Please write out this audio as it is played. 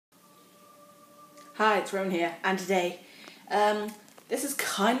Hi, it's Rowan here, and today, this is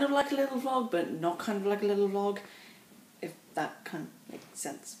kind of like a little vlog, but not kind of like a little vlog, if that kind of makes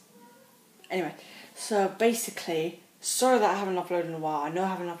sense. Anyway, so basically, sorry that I haven't uploaded in a while. I know I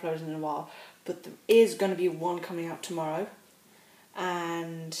haven't uploaded in a while, but there is going to be one coming out tomorrow,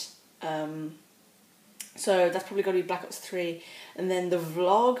 and so that's probably going to be Black Ops 3, and then the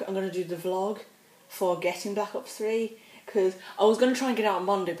vlog, I'm going to do the vlog for getting Black Ops 3, because I was going to try and get it out on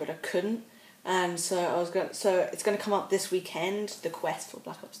Monday, but I couldn't. And so it's going to come up this weekend, the quest for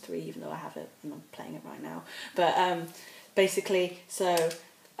Black Ops 3, even though I have it and I'm playing it right now. But basically, so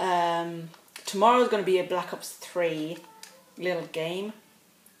tomorrow is going to be a Black Ops 3 little game,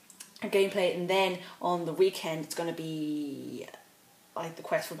 a gameplay, and then on the weekend it's going to be like the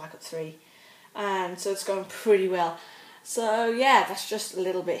quest for Black Ops 3, and so it's going pretty well. So yeah, that's just a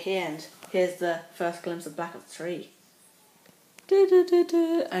little bit here, and here's the first glimpse of Black Ops 3.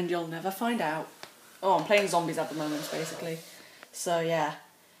 And you'll never find out. Oh, I'm playing zombies at the moment, basically. So yeah.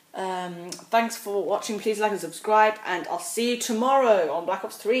 Thanks for watching. Please like and subscribe, and I'll see you tomorrow on Black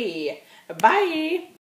Ops 3. Bye!